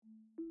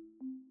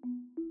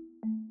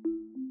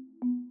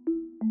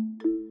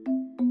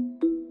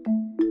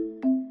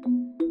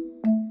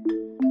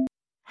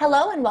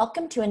Hello and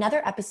welcome to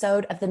another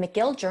episode of the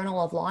McGill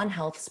Journal of Law and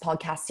Health's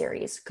podcast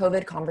series,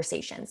 COVID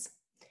Conversations.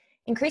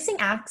 Increasing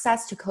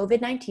access to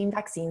COVID-19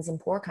 vaccines in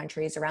poor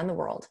countries around the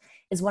world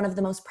is one of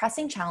the most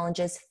pressing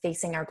challenges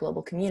facing our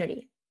global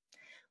community.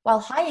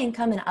 While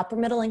high-income and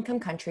upper-middle-income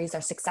countries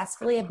are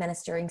successfully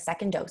administering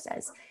second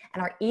doses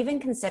and are even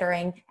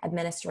considering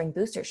administering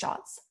booster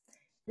shots,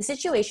 the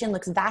situation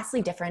looks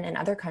vastly different in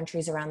other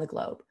countries around the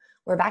globe,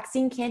 where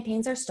vaccine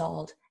campaigns are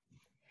stalled.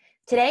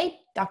 Today,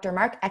 Dr.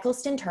 Mark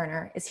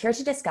Eccleston-Turner is here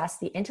to discuss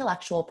the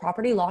intellectual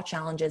property law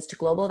challenges to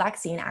global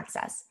vaccine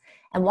access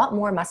and what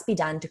more must be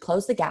done to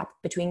close the gap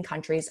between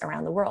countries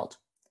around the world.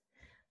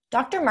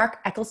 Dr. Mark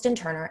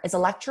Eccleston-Turner is a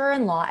lecturer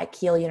in law at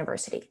Keele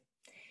University.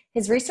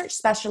 His research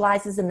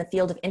specializes in the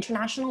field of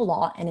international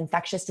law and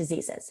infectious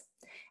diseases,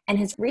 and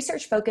his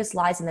research focus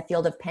lies in the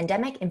field of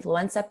pandemic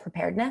influenza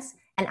preparedness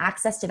and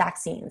access to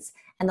vaccines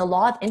and the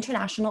law of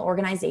international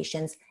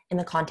organizations in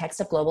the context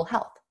of global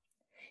health.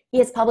 He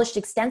has published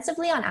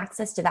extensively on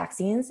access to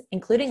vaccines,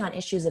 including on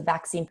issues of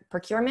vaccine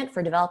procurement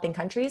for developing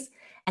countries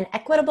and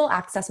equitable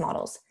access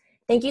models.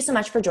 Thank you so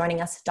much for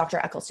joining us, Dr.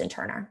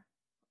 Eccleston-Turner.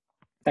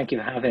 Thank you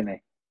for having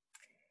me.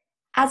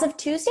 As of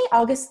Tuesday,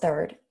 August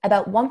 3rd,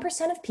 about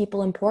 1% of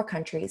people in poor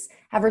countries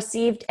have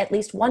received at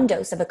least one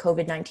dose of a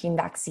COVID-19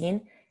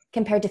 vaccine,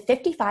 compared to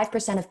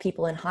 55% of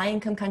people in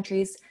high-income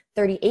countries,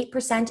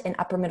 38% in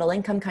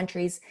upper-middle-income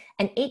countries,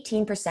 and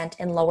 18%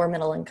 in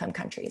lower-middle-income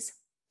countries.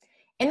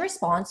 In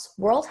response,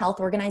 World Health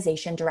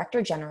Organization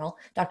Director General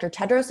Dr.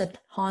 Tedros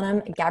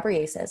Adhanom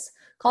Ghebreyesus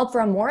called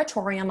for a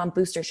moratorium on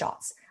booster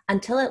shots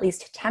until at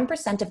least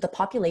 10% of the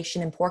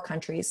population in poor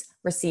countries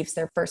receives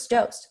their first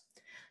dose.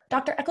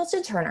 Dr.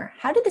 Eccleston-Turner,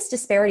 how did this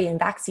disparity in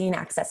vaccine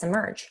access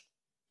emerge?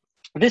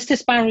 This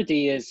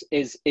disparity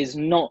is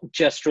not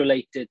just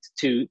related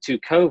to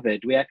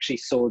COVID. We actually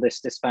saw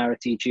this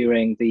disparity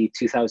during the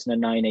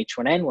 2009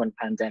 H1N1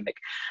 pandemic,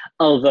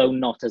 although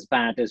not as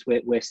bad as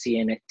we're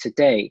seeing it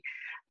today.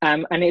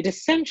 And it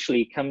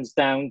essentially comes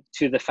down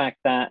to the fact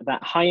that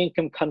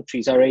high-income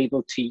countries are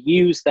able to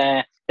use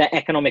their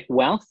economic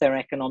wealth, their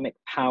economic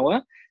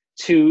power,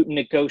 to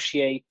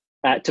negotiate,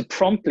 to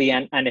promptly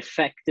and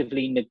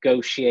effectively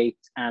negotiate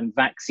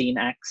vaccine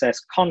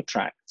access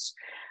contracts.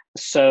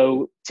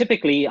 So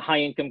typically,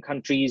 high-income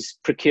countries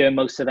procure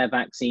most of their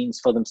vaccines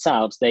for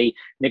themselves. They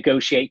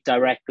negotiate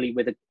directly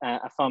with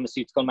a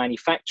pharmaceutical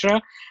manufacturer,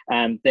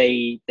 and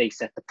they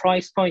set the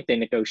price point, they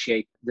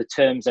negotiate the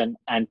terms and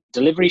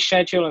delivery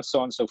schedule, and so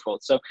on and so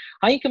forth. So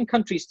high-income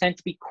countries tend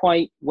to be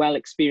quite well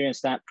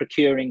experienced at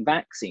procuring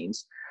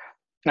vaccines.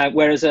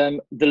 Whereas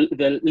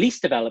the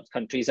least developed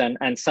countries and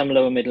some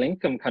lower middle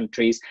income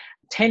countries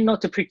tend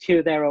not to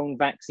procure their own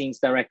vaccines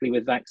directly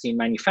with vaccine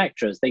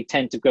manufacturers. They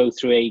tend to go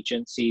through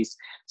agencies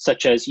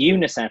such as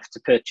UNICEF to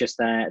purchase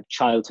their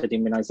childhood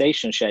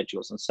immunization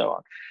schedules and so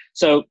on.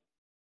 So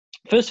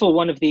first of all,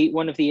 one of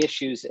the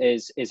issues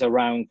is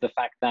around the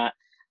fact that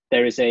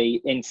there is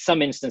in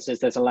some instances,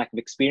 there's a lack of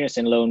experience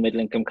in low and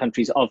middle income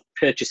countries of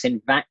purchasing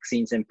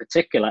vaccines in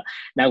particular.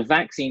 Now,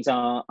 vaccines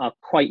are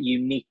quite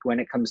unique when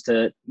it comes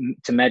to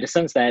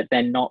medicines. They're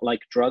not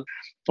like drugs.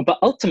 But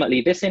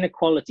ultimately, this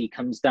inequality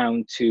comes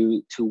down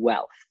to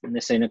wealth, and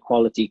this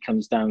inequality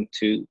comes down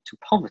to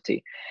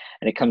poverty.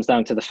 And it comes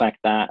down to the fact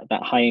that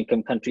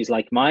high-income countries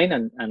like mine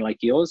and like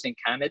yours in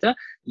Canada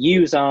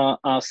use our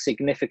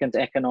significant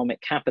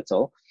economic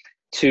capital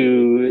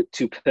to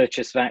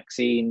purchase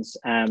vaccines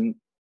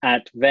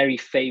at very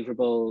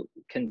favorable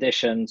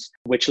conditions,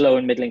 which low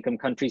and middle income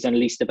countries and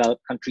least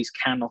developed countries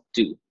cannot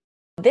do.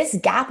 This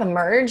gap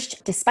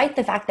emerged despite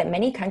the fact that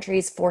many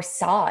countries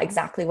foresaw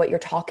exactly what you're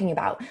talking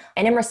about.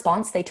 And in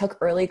response, they took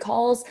early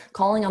calls,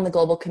 calling on the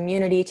global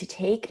community to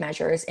take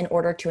measures in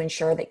order to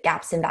ensure that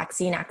gaps in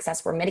vaccine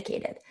access were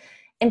mitigated.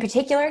 In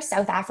particular,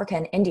 South Africa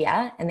and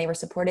India, and they were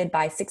supported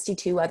by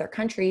 62 other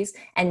countries,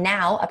 and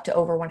now up to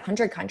over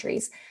 100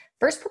 countries,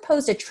 first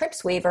proposed a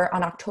TRIPS waiver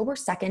on October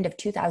 2nd of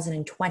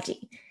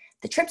 2020.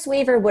 The TRIPS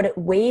waiver would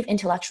waive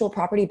intellectual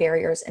property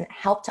barriers and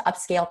help to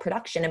upscale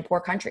production in poor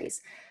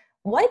countries.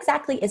 What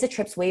exactly is a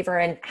TRIPS waiver,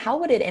 and how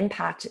would it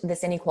impact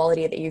this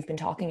inequality that you've been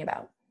talking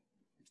about?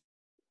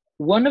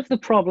 One of the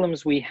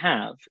problems we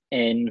have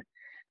in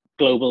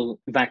global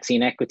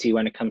vaccine equity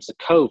when it comes to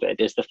COVID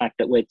is the fact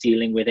that we're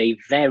dealing with a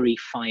very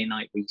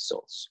finite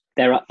resource.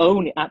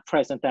 At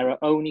present, there are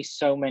only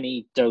so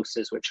many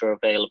doses which are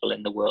available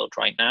in the world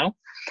right now.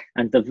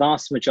 And the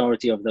vast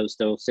majority of those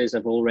doses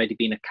have already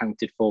been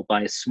accounted for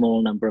by a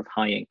small number of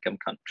high-income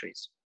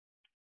countries.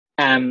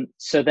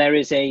 So there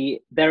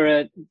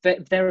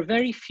are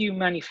very few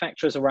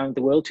manufacturers around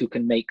the world who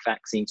can make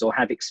vaccines or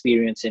have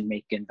experience in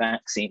making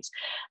vaccines.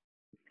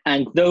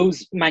 And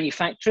those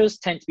manufacturers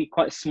tend to be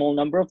quite a small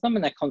number of them,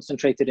 and they're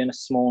concentrated in a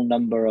small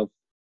number of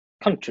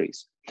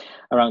countries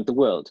around the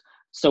world.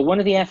 So one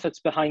of the efforts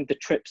behind the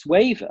TRIPS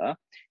waiver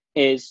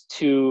is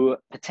to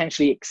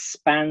potentially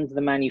expand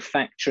the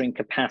manufacturing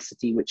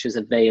capacity which is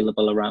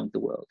available around the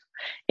world,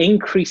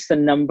 increase the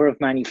number of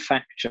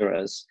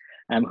manufacturers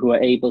who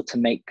are able to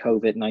make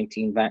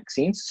COVID-19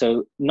 vaccines.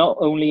 So not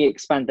only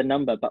expand the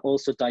number, but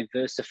also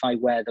diversify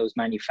where those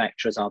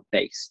manufacturers are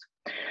based.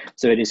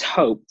 So it is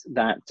hoped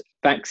that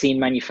vaccine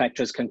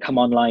manufacturers can come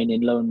online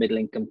in low and middle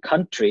income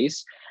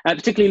countries,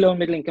 particularly low and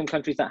middle income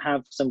countries that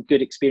have some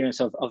good experience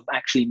of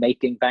actually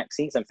making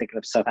vaccines. I'm thinking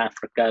of South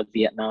Africa,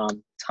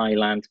 Vietnam,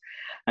 Thailand,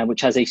 and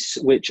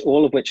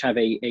all of which have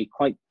a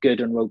quite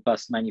good and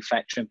robust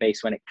manufacturing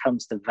base when it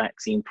comes to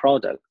vaccine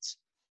products.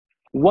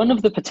 One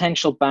of the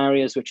potential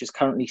barriers which is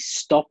currently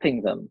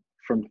stopping them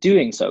from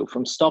doing so,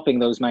 from stopping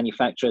those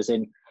manufacturers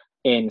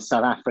in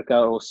South Africa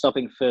or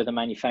stopping further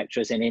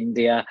manufacturers in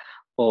India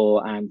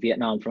or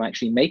Vietnam from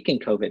actually making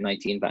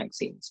COVID-19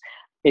 vaccines,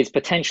 is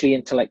potentially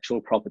intellectual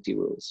property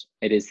rules.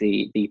 It is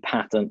the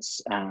patents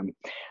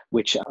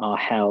which are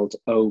held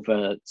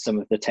over some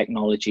of the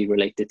technology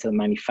related to the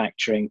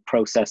manufacturing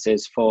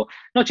processes for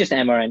not just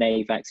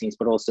mRNA vaccines,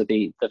 but also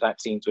the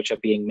vaccines which are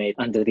being made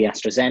under the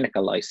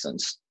AstraZeneca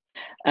license.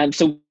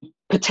 So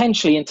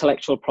potentially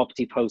intellectual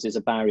property poses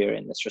a barrier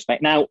in this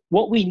respect. Now,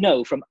 what we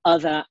know from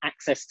other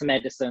access to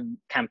medicine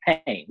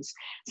campaigns,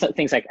 so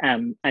things like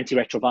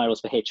antiretrovirals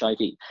for HIV,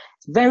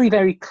 it's very,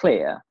 very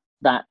clear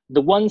that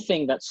the one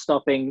thing that's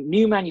stopping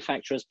new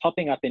manufacturers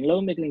popping up in low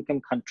and middle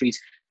income countries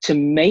to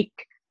make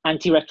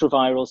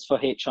antiretrovirals for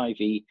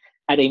HIV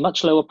at a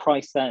much lower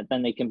price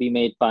than they can be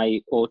made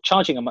by, or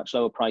charging a much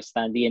lower price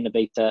than the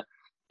innovator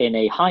in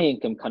a high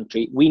income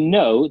country, we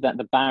know that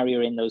the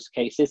barrier in those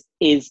cases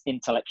is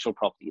intellectual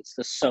property. It's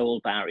the sole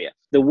barrier.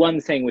 The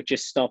one thing which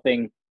is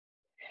stopping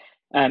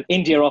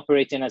India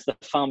operating as the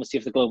pharmacy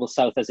of the global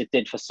south, as it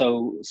did for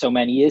so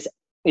many years,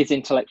 is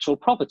intellectual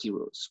property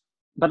rules.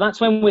 But that's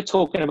when we're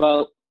talking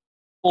about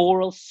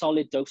oral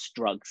solid dose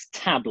drugs,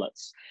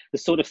 tablets, the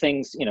sort of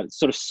things,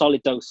 sort of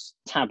solid dose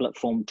tablet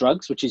form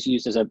drugs, which is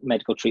used as a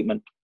medical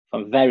treatment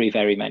for very,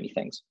 very many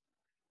things.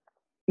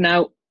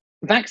 Now,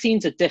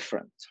 vaccines are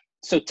different.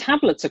 So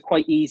tablets are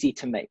quite easy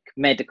to make.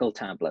 Medical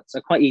tablets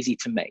are quite easy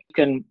to make.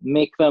 You can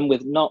make them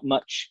with not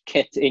much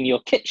kit in your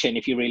kitchen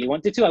if you really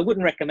wanted to. I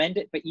wouldn't recommend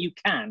it, but you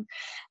can.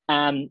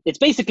 It's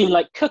basically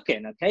like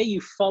cooking, okay?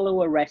 You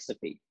follow a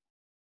recipe.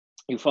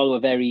 You follow a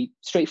very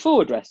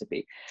straightforward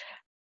recipe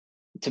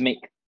to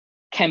make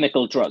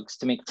chemical drugs,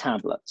 to make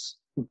tablets.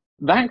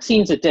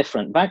 Vaccines are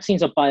different.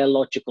 Vaccines are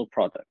biological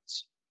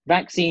products.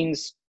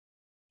 Vaccines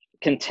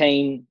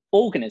contain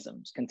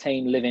organisms,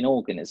 contain living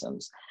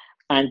organisms.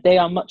 And they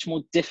are much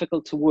more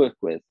difficult to work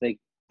with.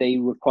 They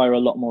require a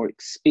lot more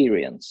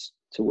experience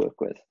to work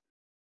with.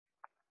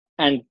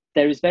 And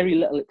there is very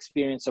little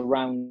experience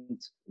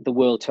around the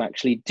world to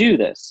actually do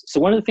this. So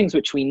one of the things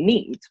which we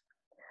need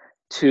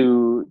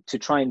to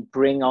try and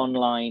bring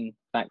online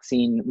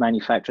vaccine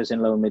manufacturers in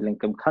low and middle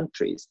income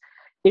countries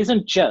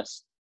isn't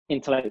just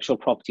intellectual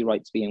property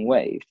rights being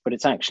waived, but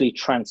it's actually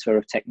transfer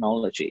of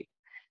technology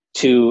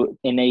to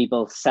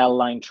enable cell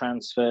line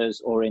transfers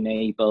or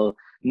enable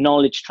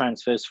knowledge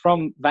transfers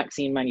from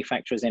vaccine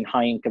manufacturers in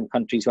high income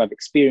countries who have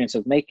experience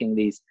of making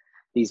these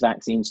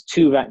vaccines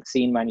to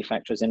vaccine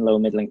manufacturers in low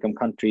middle income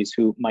countries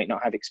who might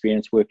not have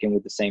experience working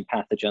with the same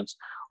pathogens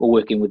or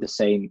working with the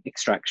same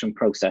extraction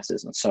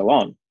processes and so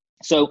on.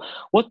 So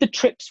what the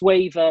TRIPS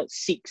waiver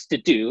seeks to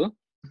do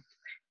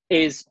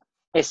is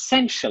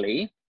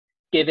essentially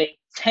give a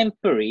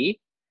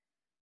temporary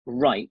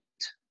right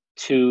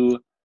to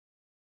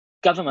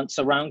governments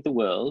around the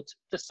world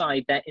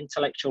decide their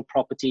intellectual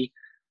property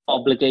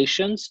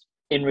obligations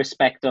in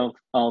respect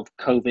of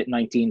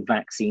COVID-19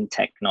 vaccine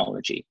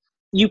technology.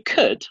 You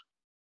could,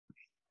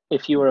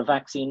 if you were a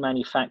vaccine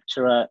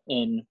manufacturer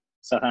in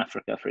South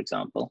Africa, for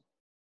example,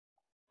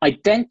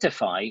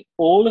 identify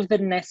all of the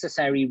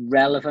necessary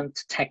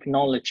relevant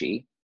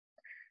technology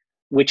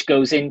which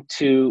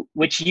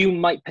you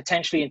might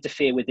potentially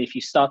interfere with if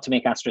you start to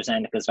make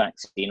AstraZeneca's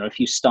vaccine or if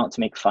you start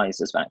to make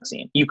Pfizer's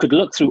vaccine. You could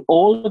look through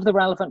all of the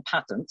relevant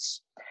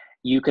patents.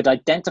 You could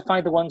identify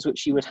the ones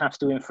which you would have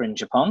to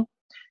infringe upon.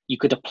 You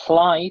could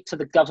apply to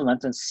the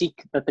government and seek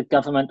that the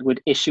government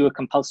would issue a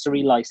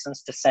compulsory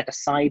license to set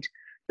aside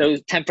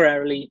those,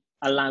 temporarily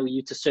allow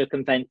you to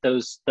circumvent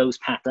those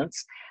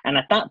patents. And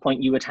at that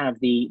point, you would have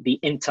the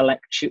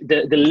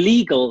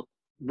legal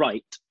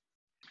right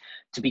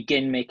to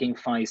begin making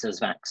Pfizer's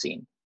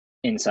vaccine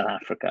in South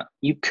Africa.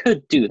 You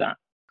could do that.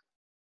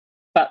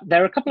 But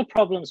there are a couple of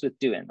problems with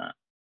doing that.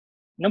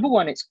 Number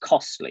one, it's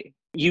costly.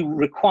 You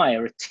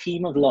require a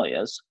team of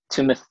lawyers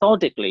to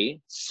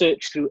methodically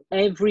search through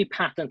every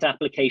patent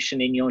application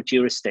in your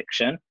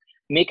jurisdiction,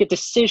 make a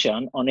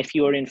decision on if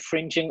you are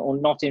infringing or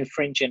not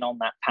infringing on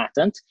that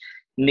patent,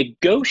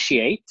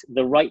 negotiate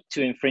the right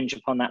to infringe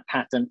upon that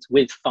patent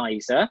with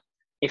Pfizer.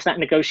 If that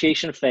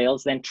negotiation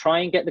fails, then try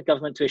and get the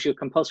government to issue a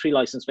compulsory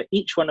license for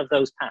each one of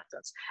those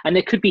patents. And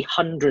there could be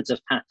hundreds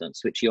of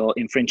patents which you're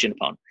infringing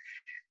upon.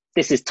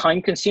 This is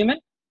time consuming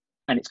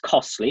and it's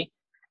costly.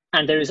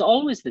 And there is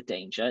always the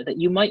danger that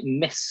you might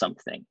miss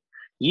something.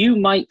 You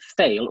might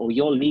fail, or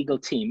your legal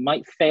team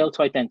might fail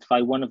to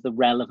identify one of the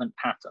relevant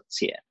patents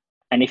here.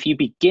 And if you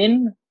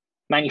begin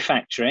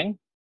manufacturing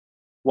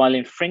while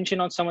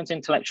infringing on someone's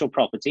intellectual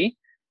property,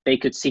 they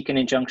could seek an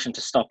injunction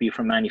to stop you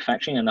from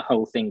manufacturing and the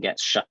whole thing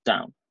gets shut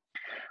down.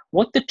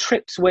 What the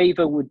TRIPS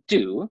waiver would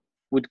do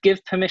would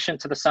give permission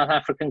to the South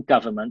African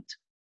government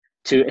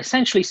to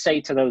essentially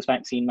say to those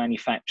vaccine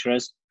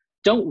manufacturers,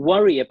 don't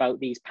worry about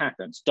these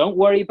patents. Don't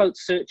worry about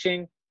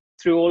searching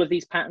through all of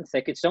these patent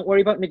thickets. Don't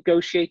worry about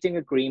negotiating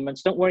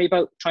agreements. Don't worry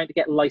about trying to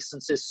get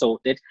licenses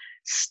sorted.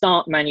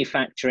 Start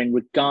manufacturing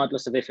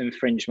regardless of if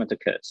infringement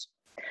occurs.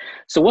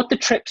 So what the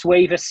TRIPS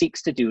waiver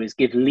seeks to do is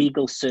give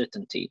legal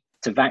certainty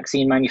to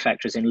vaccine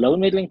manufacturers in low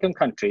and middle income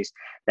countries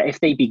that if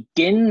they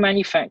begin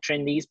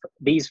manufacturing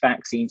these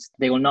vaccines,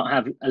 they will not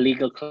have a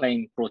legal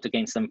claim brought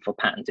against them for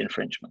patent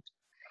infringement.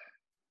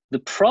 The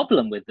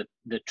problem with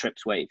the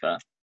TRIPS waiver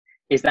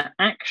is that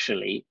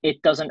actually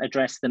it doesn't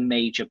address the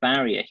major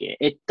barrier here.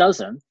 It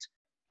doesn't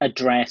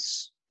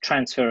address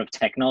transfer of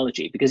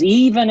technology, because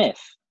even if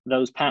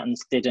those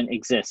patents didn't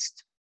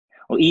exist,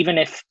 or even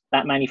if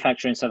that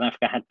manufacturer in South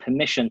Africa had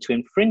permission to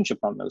infringe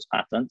upon those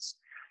patents,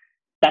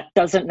 that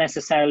doesn't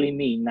necessarily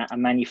mean that a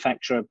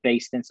manufacturer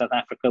based in South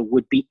Africa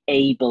would be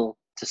able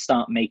to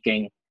start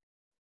making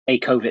a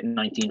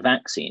COVID-19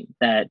 vaccine.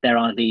 There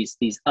are these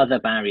other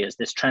barriers,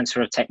 this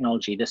transfer of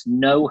technology, this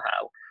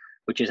know-how,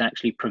 which is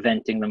actually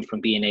preventing them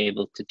from being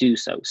able to do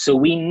so. So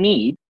we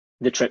need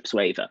the TRIPS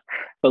waiver,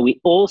 but we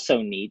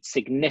also need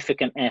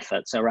significant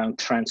efforts around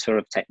transfer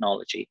of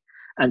technology.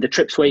 And the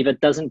TRIPS waiver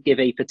doesn't give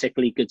a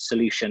particularly good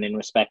solution in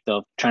respect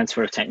of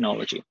transfer of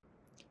technology.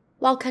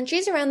 While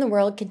countries around the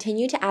world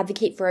continue to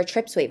advocate for a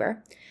TRIPS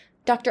waiver,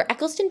 Dr.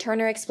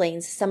 Eccleston-Turner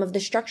explains some of the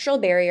structural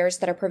barriers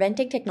that are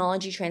preventing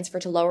technology transfer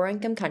to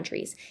lower-income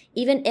countries,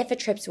 even if a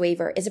TRIPS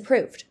waiver is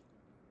approved.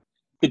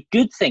 The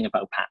good thing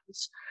about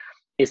patents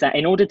is that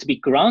in order to be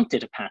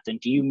granted a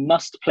patent, you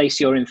must place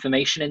your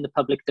information in the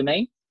public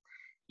domain.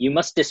 You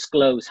must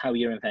disclose how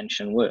your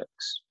invention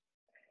works.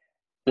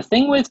 The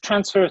thing with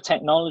transfer of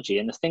technology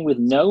and the thing with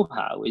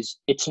know-how is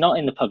it's not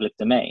in the public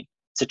domain.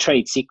 It's a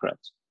trade secret.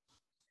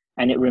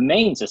 And it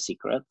remains a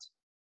secret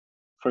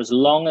for as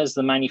long as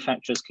the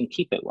manufacturers can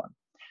keep it one.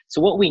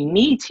 So what we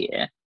need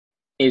here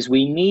is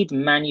we need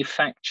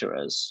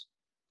manufacturers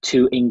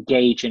to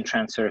engage in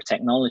transfer of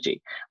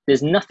technology.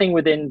 There's nothing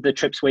within the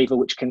TRIPS waiver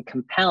which can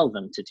compel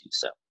them to do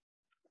so.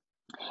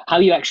 How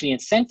you actually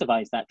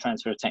incentivize that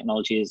transfer of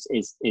technology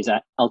is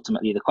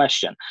ultimately the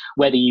question.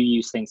 Whether you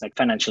use things like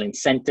financial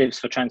incentives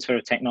for transfer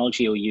of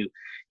technology, or you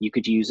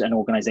could use an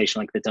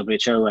organization like the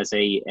WHO as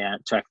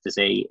to act as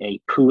a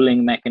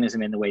pooling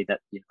mechanism in the way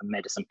that the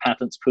Medicine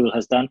Patents Pool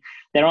has done.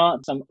 There are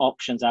some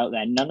options out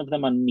there. None of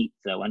them are neat,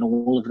 though, and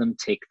all of them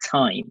take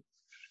time.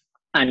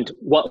 And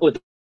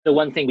the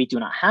one thing we do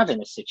not have in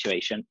this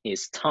situation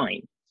is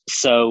time.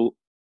 So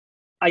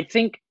I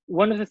think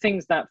one of the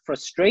things that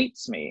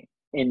frustrates me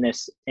in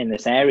this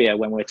area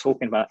when we're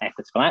talking about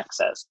equitable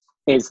access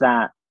is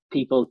that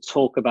people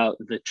talk about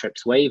the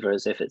TRIPS waiver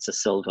as if it's a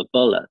silver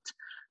bullet,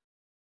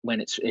 when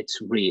it's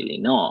really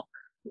not.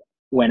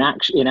 When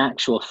in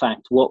actual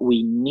fact, what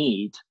we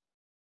need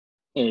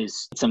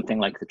is something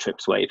like the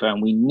TRIPS waiver,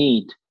 and we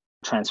need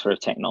transfer of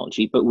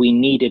technology, but we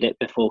needed it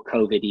before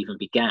COVID even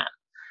began.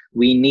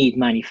 We need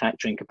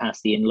manufacturing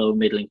capacity in low and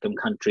middle income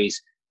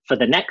countries for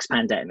the next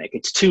pandemic.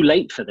 It's too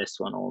late for this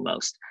one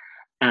almost.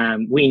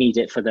 We need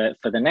it for the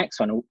next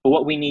one. But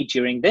what we need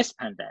during this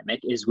pandemic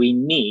is we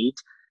need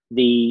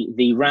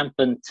the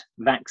rampant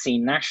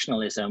vaccine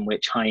nationalism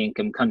which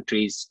high-income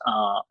countries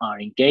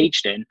are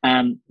engaged in.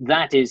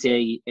 That is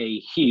a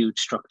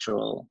huge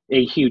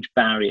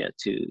barrier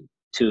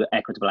to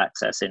equitable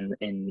access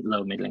in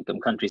low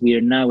middle-income countries. We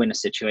are now in a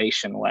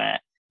situation where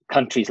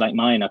countries like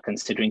mine are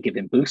considering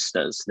giving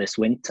boosters this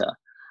winter,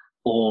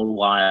 all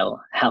while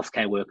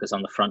healthcare workers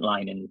on the front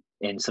line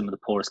in some of the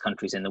poorest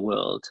countries in the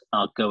world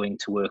are going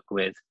to work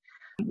with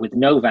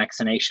no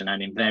vaccination,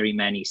 and in very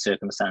many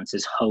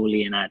circumstances,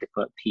 wholly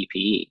inadequate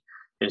PPE.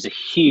 There's a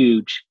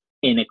huge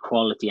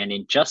inequality and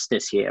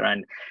injustice here,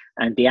 and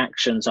the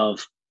actions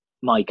of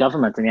my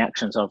government and the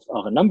actions of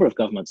a number of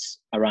governments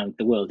around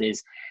the world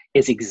is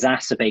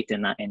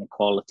exacerbating that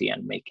inequality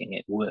and making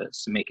it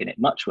worse, making it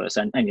much worse.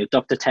 And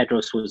Dr.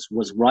 Tedros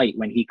was right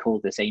when he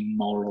called this a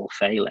moral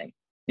failing.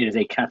 It is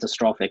a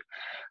catastrophic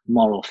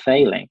moral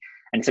failing.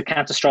 And it's a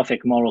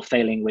catastrophic moral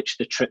failing which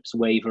the TRIPS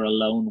waiver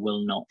alone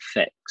will not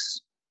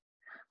fix.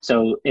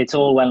 So it's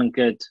all well and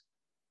good,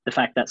 the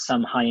fact that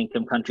some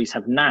high-income countries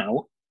have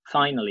now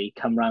finally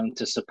come round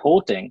to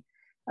supporting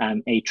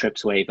a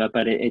TRIPS waiver,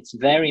 but it's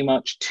very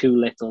much too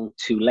little,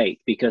 too late,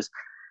 because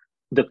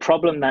the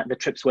problem that the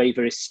TRIPS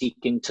waiver is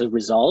seeking to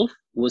resolve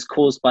was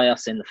caused by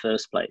us in the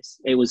first place.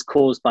 It was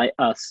caused by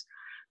us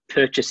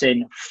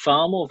purchasing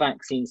far more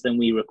vaccines than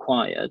we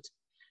required,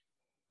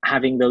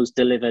 having those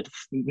delivered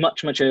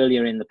much, much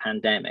earlier in the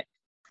pandemic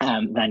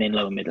than in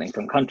low and middle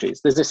income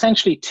countries. There's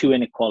essentially two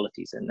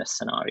inequalities in this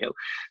scenario.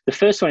 The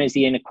first one is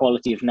the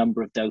inequality of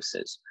number of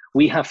doses.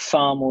 We have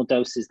far more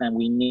doses than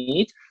we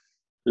need.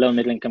 Low and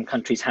middle income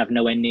countries have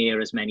nowhere near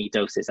as many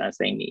doses as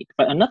they need.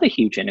 But another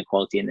huge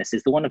inequality in this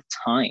is the one of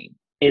time,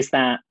 is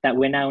that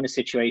we're now in a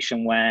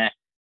situation where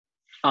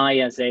I,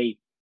 as a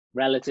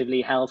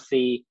relatively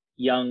healthy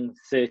young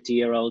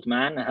 30-year-old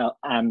man.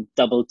 I'm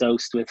double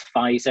dosed with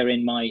Pfizer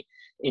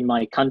in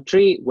my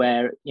country,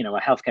 where a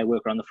healthcare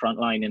worker on the front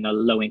line in a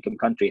low-income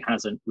country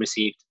hasn't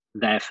received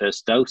their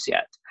first dose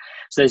yet.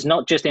 So there's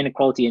not just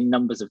inequality in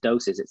numbers of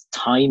doses, it's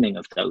timing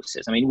of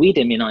doses. I mean, we'd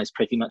immunized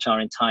pretty much our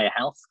entire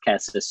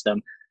healthcare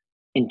system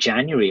in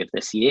January of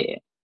this year,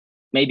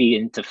 maybe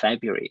into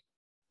February.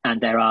 And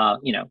there are,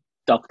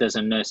 doctors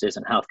and nurses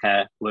and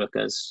healthcare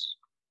workers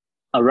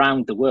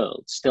around the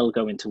world still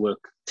going to work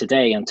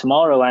today and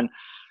tomorrow and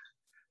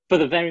for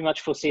the very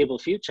much foreseeable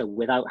future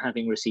without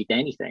having received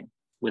anything,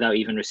 without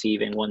even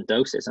receiving one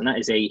doses. And that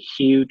is a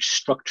huge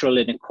structural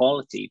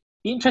inequality.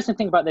 The interesting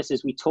thing about this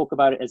is we talk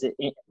about it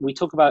we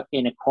talk about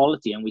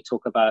inequality and we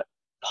talk about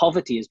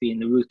poverty as being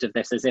the root of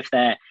this, as if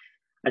they're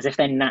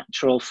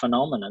natural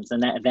phenomena,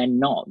 and they're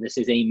not. This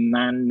is a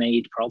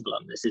man-made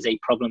problem. This is a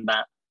problem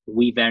that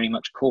we very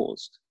much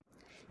caused.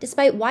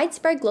 Despite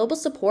widespread global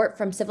support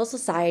from civil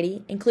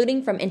society,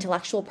 including from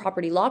intellectual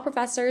property law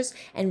professors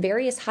and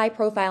various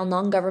high-profile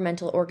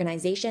non-governmental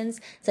organizations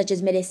such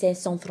as Médecins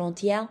Sans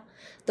Frontières,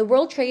 the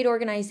World Trade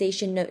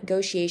Organization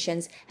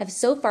negotiations have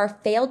so far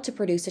failed to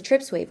produce a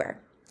TRIPS waiver.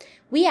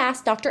 We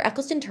asked Dr.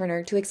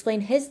 Eccleston-Turner to explain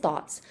his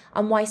thoughts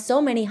on why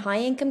so many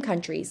high-income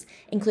countries,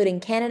 including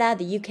Canada,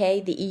 the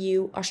UK, the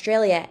EU,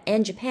 Australia,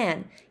 and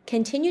Japan,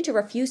 continue to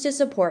refuse to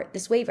support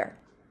this waiver.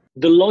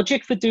 The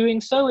logic for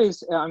doing so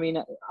is,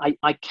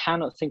 I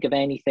cannot think of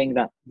anything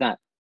that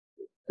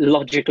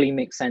logically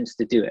makes sense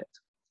to do it.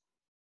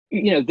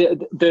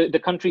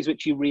 The countries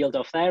which you reeled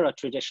off there are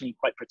traditionally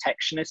quite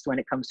protectionist when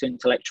it comes to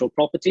intellectual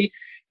property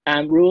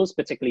rules,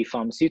 particularly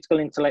pharmaceutical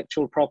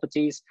intellectual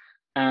properties.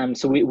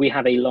 So we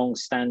have a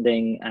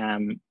long-standing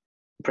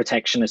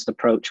protectionist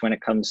approach when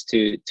it comes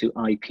to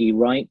IP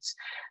rights,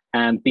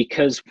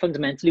 because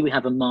fundamentally we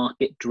have a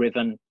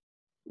market-driven.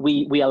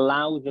 We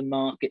allow the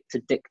market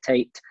to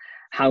dictate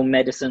how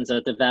medicines are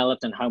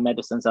developed and how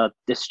medicines are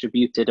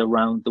distributed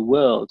around the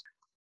world.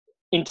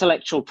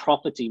 Intellectual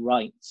property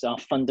rights are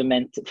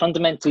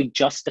fundamentally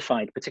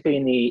justified,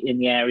 particularly in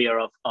the area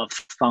of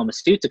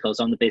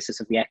pharmaceuticals, on the basis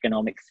of the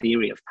economic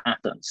theory of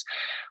patents,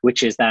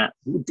 which is that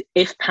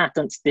if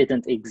patents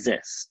didn't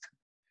exist,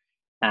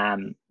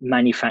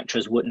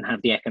 manufacturers wouldn't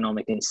have the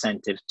economic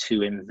incentive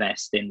to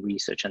invest in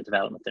research and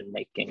development and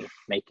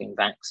making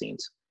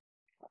vaccines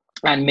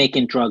and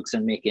making drugs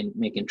and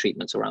making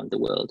treatments around the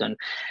world.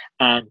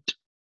 And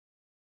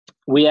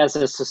we as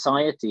a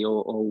society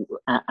or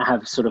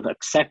have sort of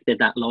accepted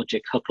that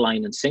logic, hook,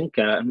 line, and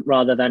sinker, and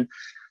rather than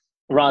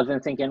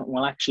thinking,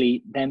 well,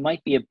 actually, there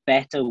might be a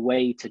better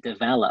way to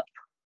develop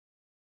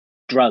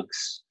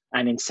drugs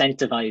and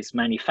incentivize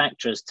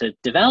manufacturers to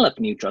develop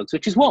new drugs,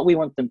 which is what we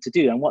want them to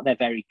do and what they're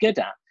very good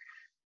at.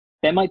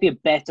 There might be a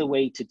better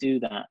way to do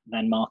that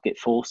than market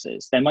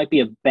forces. There might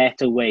be a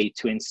better way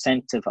to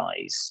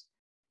incentivize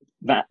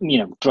that,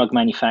 drug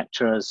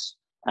manufacturers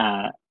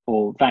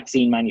or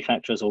vaccine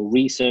manufacturers or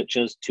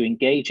researchers to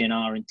engage in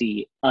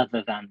R&D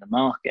other than the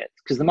market,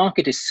 because the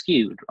market is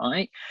skewed,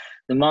 right?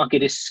 The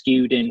market is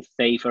skewed in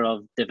favor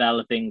of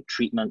developing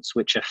treatments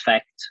which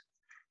affect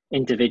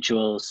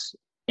individuals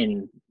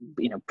in,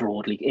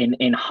 broadly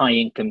in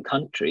high-income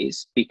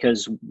countries,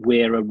 because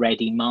we're a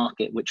ready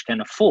market which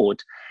can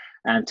afford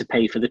to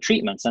pay for the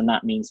treatments, and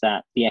that means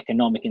that the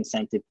economic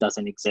incentive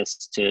doesn't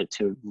exist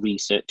to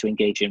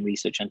engage in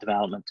research and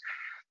development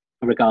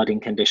regarding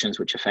conditions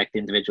which affect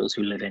individuals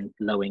who live in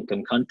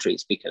low-income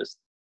countries, because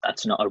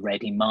that's not a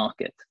ready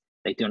market.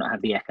 They do not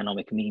have the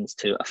economic means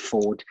to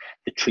afford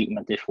the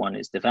treatment if one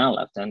is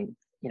developed, and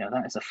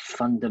that is a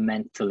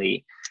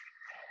fundamentally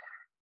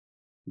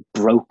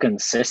broken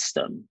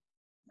system,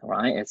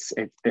 right? It's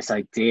this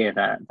idea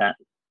that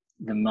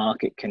the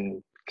market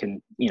can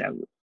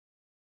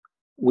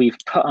we've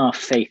put our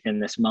faith in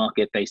this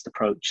market-based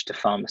approach to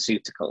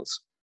pharmaceuticals.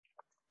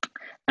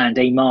 And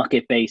a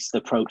market-based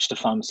approach to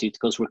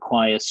pharmaceuticals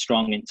requires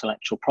strong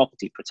intellectual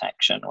property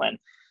protection, when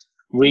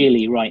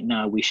really right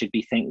now we should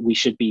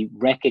be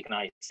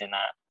recognizing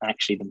that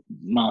actually the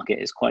market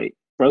is quite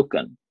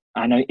broken.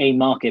 I know a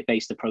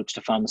market-based approach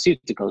to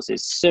pharmaceuticals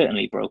is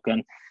certainly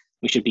broken.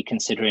 We should be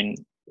considering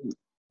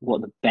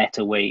what the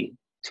better way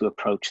to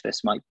approach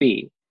this might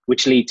be,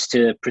 which leads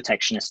to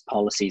protectionist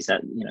policies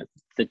at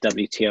the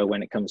WTO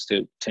when it comes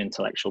to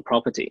intellectual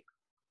property.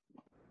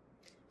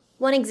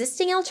 One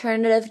existing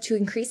alternative to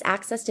increase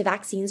access to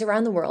vaccines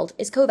around the world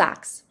is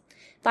COVAX.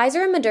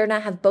 Pfizer and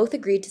Moderna have both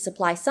agreed to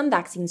supply some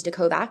vaccines to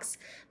COVAX,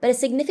 but a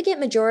significant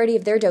majority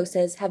of their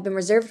doses have been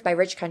reserved by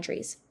rich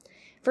countries.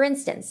 For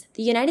instance,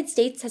 the United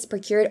States has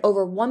procured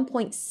over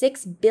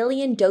 1.6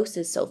 billion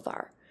doses so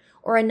far,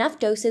 or enough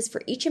doses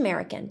for each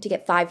American to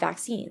get 5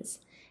 vaccines,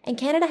 and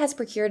Canada has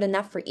procured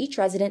enough for each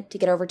resident to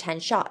get over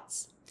 10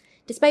 shots.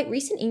 Despite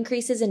recent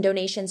increases in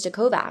donations to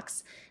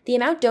COVAX, the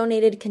amount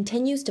donated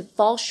continues to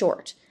fall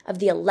short of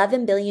the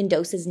 11 billion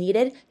doses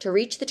needed to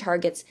reach the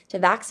targets to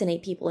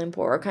vaccinate people in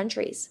poorer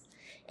countries.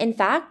 In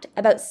fact,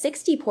 about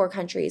 60 poor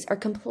countries are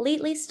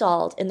completely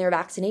stalled in their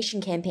vaccination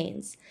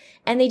campaigns,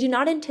 and they do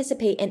not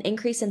anticipate an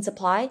increase in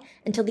supply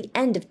until the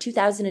end of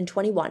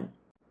 2021.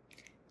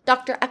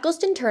 Dr.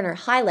 Eccleston-Turner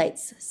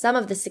highlights some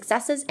of the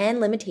successes and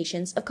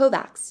limitations of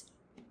COVAX.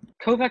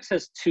 COVAX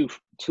has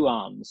two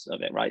arms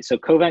of it, right? So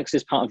COVAX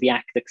is part of the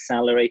ACT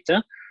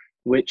Accelerator,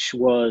 which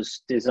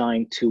was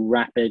designed to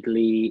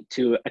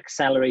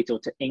accelerate or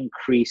to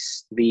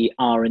increase the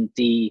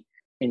R&D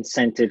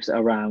incentives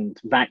around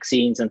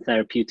vaccines and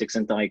therapeutics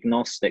and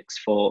diagnostics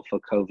for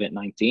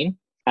COVID-19.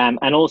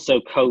 And also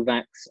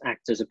COVAX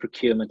acts as a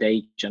procurement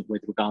agent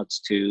with regards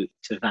to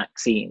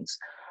vaccines.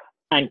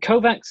 And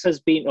COVAX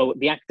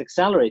the ACT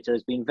Accelerator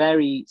has been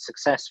very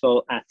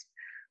successful at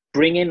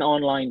bringing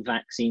online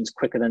vaccines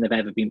quicker than they've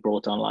ever been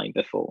brought online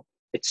before.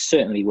 It's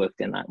certainly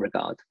worked in that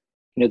regard.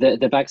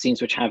 The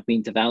vaccines which have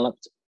been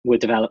developed were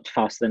developed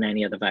faster than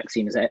any other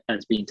vaccine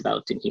has been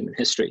developed in human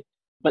history.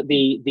 But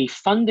the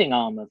funding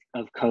arm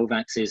of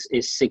COVAX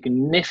is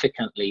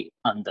significantly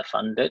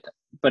underfunded.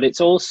 But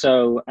it's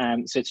also,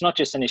 so it's not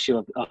just an issue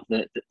of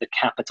the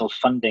capital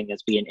funding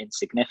as being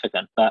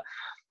insignificant, but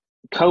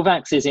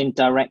COVAX is in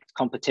direct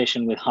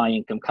competition with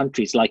high-income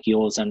countries like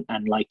yours and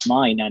like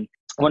mine. And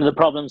one of the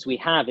problems we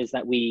have is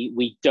that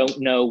we don't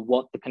know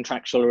what the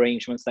contractual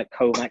arrangements that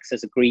COVAX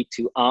has agreed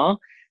to are,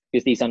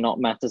 because these are not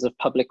matters of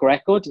public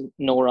record,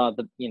 nor are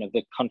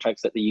the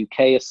contracts that the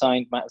UK has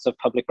signed matters of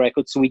public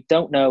record. So we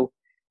don't know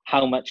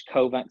how much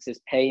COVAX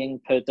is paying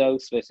per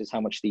dose versus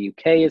how much the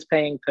UK is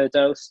paying per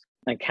dose,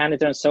 and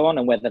Canada and so on,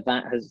 and whether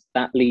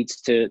that leads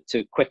to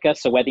quicker.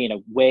 So whether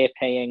we're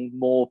paying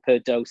more per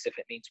dose if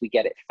it means we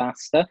get it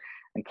faster,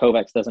 and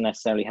COVAX doesn't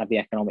necessarily have the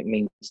economic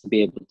means to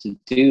be able to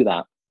do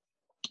that.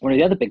 One of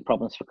the other big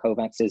problems for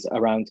COVAX is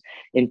around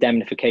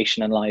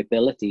indemnification and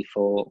liability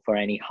for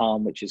any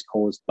harm which is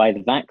caused by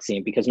the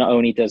vaccine, because not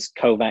only does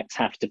COVAX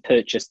have to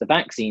purchase the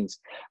vaccines,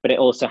 but it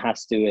also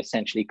has to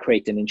essentially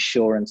create an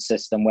insurance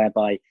system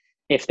whereby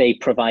if they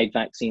provide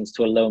vaccines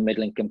to a low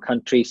middle income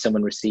country,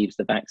 someone receives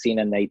the vaccine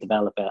and they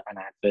develop an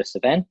adverse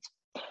event,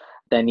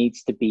 there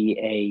needs to be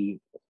a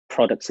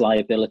products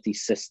liability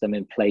system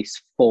in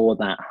place for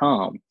that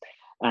harm.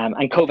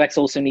 And COVAX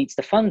also needs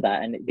to fund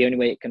that, and the only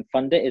way it can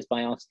fund it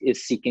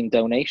is seeking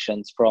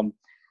donations from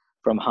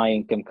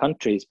high-income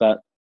countries. But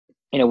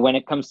when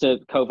it comes to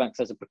COVAX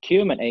as a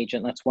procurement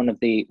agent, that's one of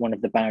the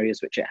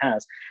barriers which it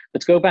has.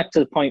 But to go back to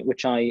the point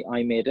which I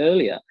made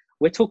earlier,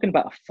 we're talking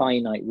about a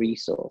finite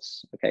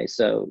resource. Okay,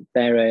 so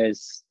there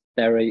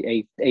are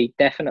a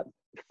definite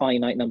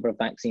finite number of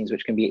vaccines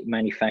which can be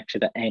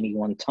manufactured at any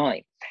one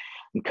time.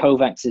 And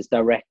COVAX is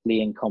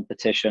directly in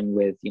competition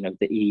with,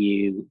 the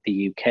EU,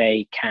 the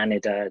UK,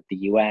 Canada, the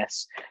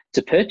US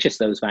to purchase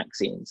those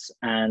vaccines.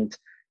 And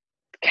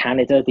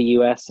Canada, the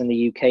US, and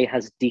the UK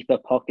has deeper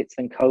pockets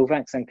than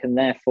COVAX and can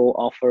therefore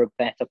offer a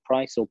better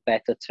price or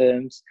better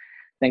terms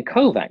than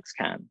COVAX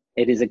can.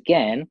 It is,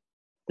 again,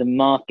 the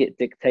market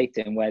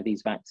dictating where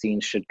these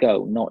vaccines should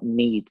go, not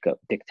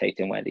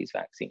dictating where these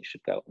vaccines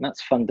should go. And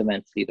that's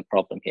fundamentally the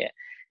problem here,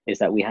 is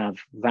that we have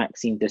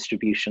vaccine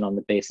distribution on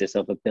the basis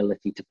of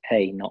ability to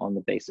pay, not on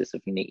the basis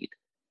of need.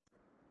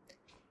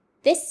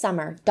 This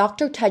summer,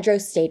 Dr.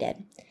 Tedros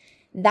stated,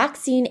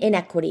 "Vaccine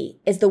inequity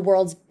is the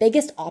world's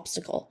biggest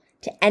obstacle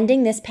to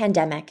ending this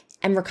pandemic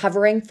and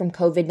recovering from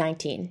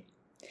COVID-19.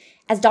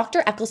 As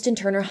Dr.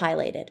 Eccleston-Turner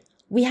highlighted,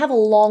 we have a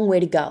long way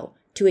to go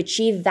to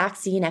achieve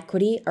vaccine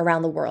equity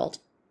around the world.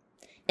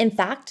 In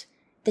fact,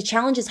 the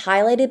challenges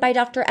highlighted by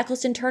Dr.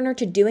 Eccleston-Turner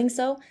to doing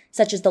so,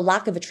 such as the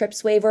lack of a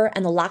TRIPS waiver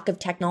and the lack of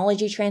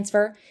technology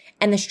transfer,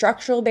 and the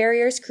structural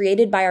barriers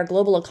created by our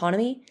global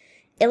economy,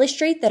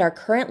 illustrate that our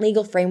current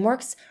legal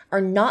frameworks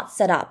are not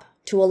set up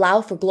to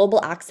allow for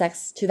global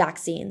access to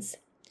vaccines.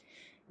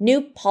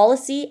 New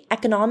policy,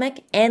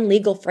 economic, and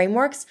legal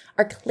frameworks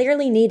are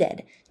clearly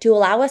needed to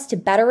allow us to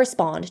better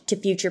respond to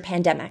future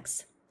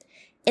pandemics.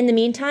 In the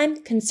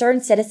meantime,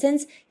 concerned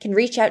citizens can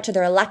reach out to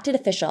their elected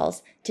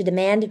officials to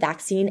demand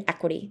vaccine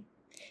equity.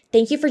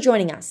 Thank you for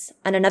joining us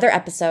on another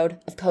episode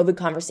of COVID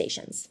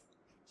Conversations.